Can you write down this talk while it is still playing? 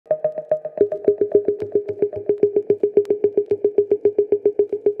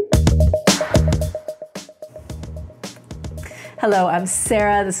Hello, I'm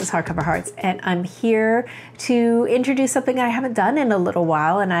Sarah, this is Hardcover Hearts, and I'm here to introduce something I haven't done in a little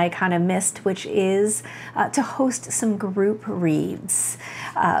while and I kind of missed, which is to host some group reads.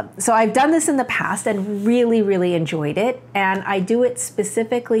 So I've done this in the past and really enjoyed it, and I do it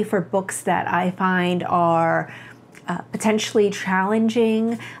specifically for books that I find are potentially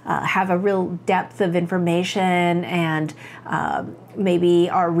challenging, have a real depth of information, and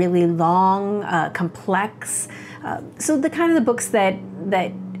maybe are really long, complex. So the kind of the books that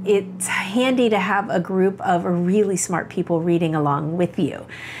it's handy to have a group of really smart people reading along with you.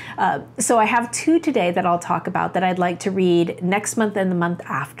 So I have two today that I'll talk about that I'd like to read next month and the month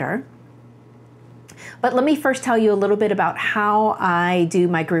after. But let me first tell you a little bit about how I do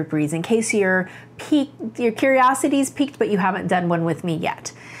my group reads in case your curiosity is piqued but you haven't done one with me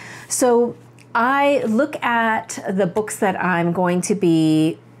yet. So I look at the books that I'm going to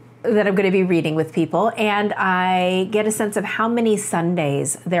be reading with people, and I get a sense of how many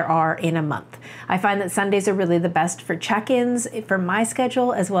Sundays there are in a month. I find that Sundays are really the best for check-ins for my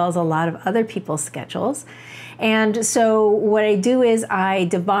schedule as well as a lot of other people's schedules. And so what I do is I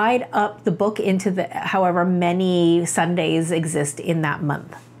divide up the book into however many Sundays exist in that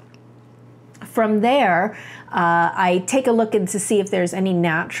month. From there, I take a look to see if there's any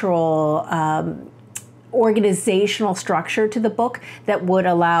natural organizational structure to the book that would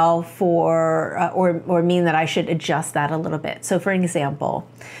allow for or mean that I should adjust that a little bit. So for example,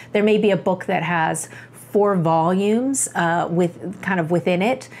 there may be a book that has 4 volumes within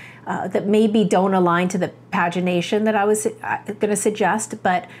it that maybe don't align to the pagination that I was going to suggest,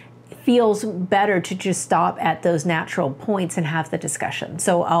 but feels better to just stop at those natural points and have the discussion.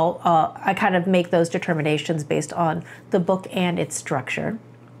 So I kind of make those determinations based on the book and its structure.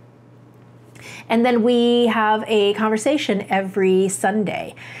 And then we have a conversation every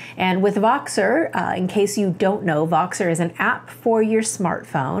Sunday. And with Voxer, in case you don't know, Voxer is an app for your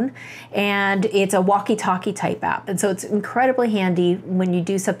smartphone, and it's a walkie-talkie type app. And so it's incredibly handy when you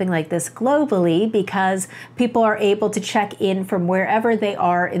do something like this globally, because people are able to check in from wherever they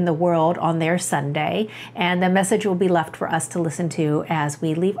are in the world on their Sunday, and the message will be left for us to listen to as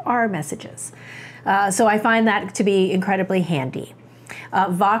we leave our messages. So I find that to be incredibly handy.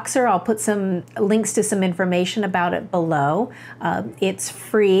 Voxer, I'll put some links to some information about it below. It's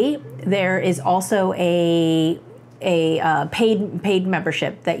free. There is also a paid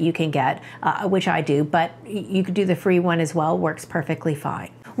membership that you can get, which I do, but you could do the free one as well. Works perfectly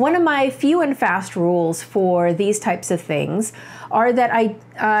fine. One of my few and fast rules for these types of things are that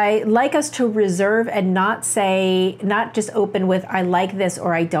I like us to reserve and not just open with I like this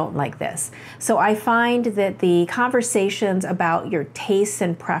or I don't like this. So I find that the conversations about your tastes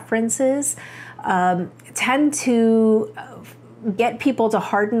and preferences tend to get people to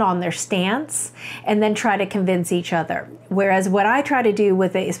harden on their stance and then try to convince each other. Whereas what I try to do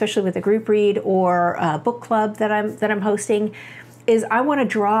especially with a group read or a book club that I'm hosting, is I want to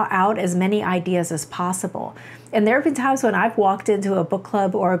draw out as many ideas as possible. And there have been times when I've walked into a book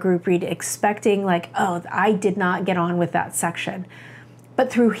club or a group read expecting oh, I did not get on with that section.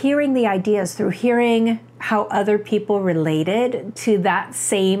 But through hearing the ideas, through hearing how other people related to that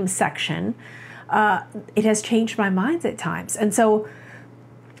same section, it has changed my mind at times. And so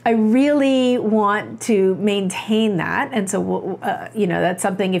I really want to maintain that. And so, that's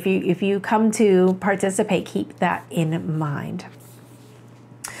something, if you come to participate, keep that in mind.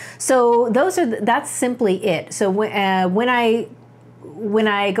 So that's simply it. So when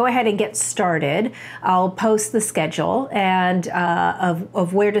I go ahead and get started, I'll post the schedule and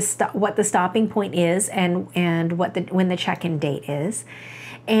of where to stop, what the stopping point is, and when the check-in date is.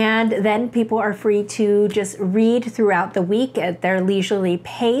 And then people are free to just read throughout the week at their leisurely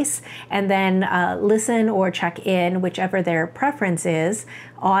pace, and then listen or check in, whichever their preference is,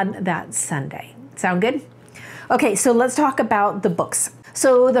 on that Sunday. Sound good? Okay, so let's talk about the books.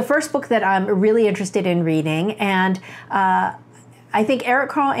 So the first book that I'm really interested in reading, and I think Eric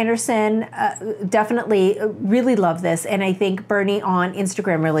Carl Anderson definitely really loved this, and I think Bernie on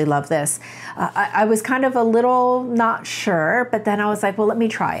Instagram really loved this. I was kind of a little not sure, but then I was like, well, let me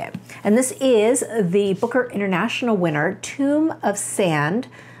try it. And this is the Booker International winner, Tomb of Sand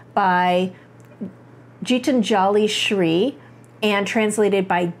by Geetanjali Shree, and translated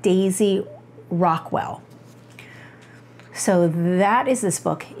by Daisy Rockwell. So that is this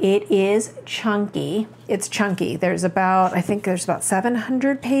book. It is chunky. It's chunky. I think there's about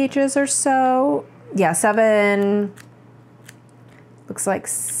 700 pages or so. Yeah, looks like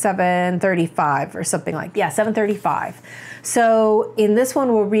 735 or something like, 735. So in this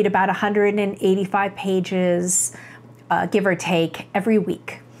one, we'll read about 185 pages, give or take, every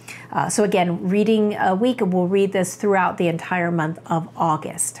week. So again, reading a week, we'll read this throughout the entire month of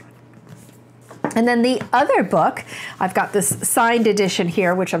August. And then the other book, I've got this signed edition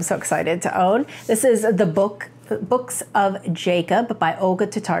here, which I'm so excited to own. This is the Books of Jacob by Olga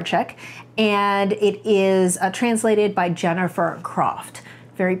Tokarczuk, and it is translated by Jennifer Croft.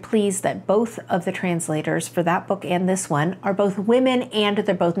 Very pleased that both of the translators for that book and this one are both women, and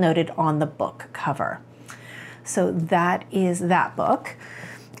they're both noted on the book cover. So that is that book.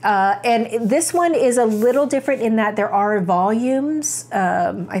 And this one is a little different in that there are volumes.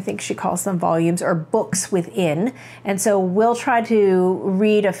 I think she calls them volumes or books within. And so we'll try to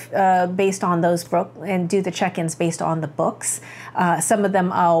read based on those books and do the check-ins based on the books. Some of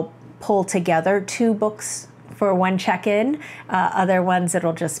them I'll pull together, 2 books for one check-in. Other ones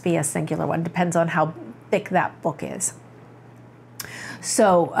it'll just be a singular one. Depends on how thick that book is.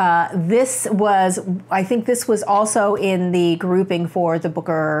 So I think this was also in the grouping for the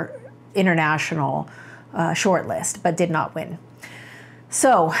Booker International shortlist, but did not win.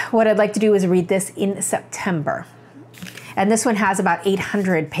 So what I'd like to do is read this in September. And this one has about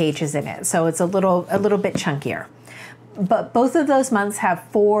 800 pages in it, so it's a little bit chunkier. But both of those months have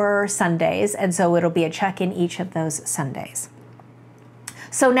 4 Sundays, and so it'll be a check-in each of those Sundays.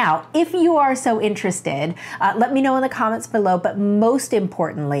 So now, if you are so interested, let me know in the comments below, but most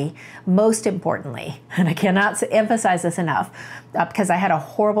importantly, and I cannot emphasize this enough, because I had a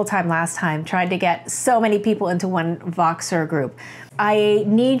horrible time last time trying to get so many people into one Voxer group. I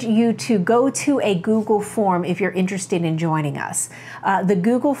need you to go to a Google form if you're interested in joining us. The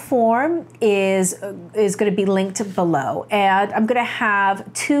Google form is going to be linked below, and I'm going to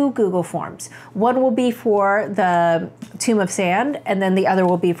have 2 Google forms. One will be for the Tomb of Sand, and then the other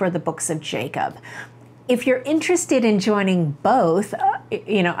will be for the Books of Jacob. If you're interested in joining both,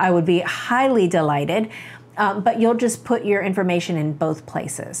 I would be highly delighted, but you'll just put your information in both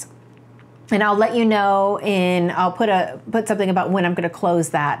places. And I'll let you know I'll put something about when I'm going to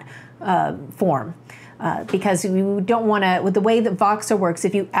close that form. Because you don't want to, with the way that Voxer works,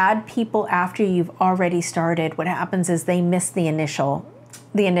 if you add people after you've already started, what happens is they miss the initial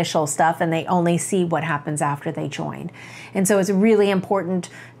stuff and they only see what happens after they join. And so it's really important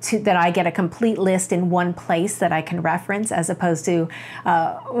that I get a complete list in one place that I can reference, as opposed to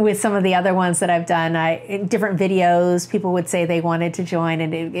with some of the other ones that I've done, in different videos, people would say they wanted to join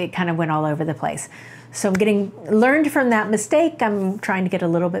and it kind of went all over the place. So I'm learned from that mistake. I'm trying to get a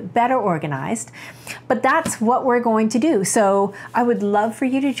little bit better organized, but that's what we're going to do. So I would love for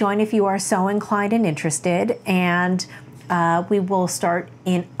you to join if you are so inclined and interested, and we will start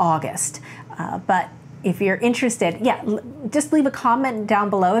in August. But if you're interested, just leave a comment down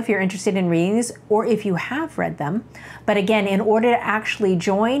below if you're interested in reading these or if you have read them. But again, in order to actually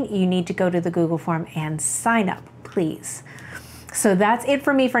join, you need to go to the Google form and sign up, please. So that's it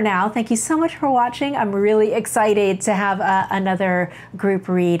for me for now. Thank you so much for watching. I'm really excited to have another group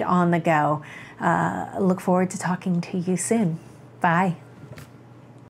read on the go. Look forward to talking to you soon. Bye.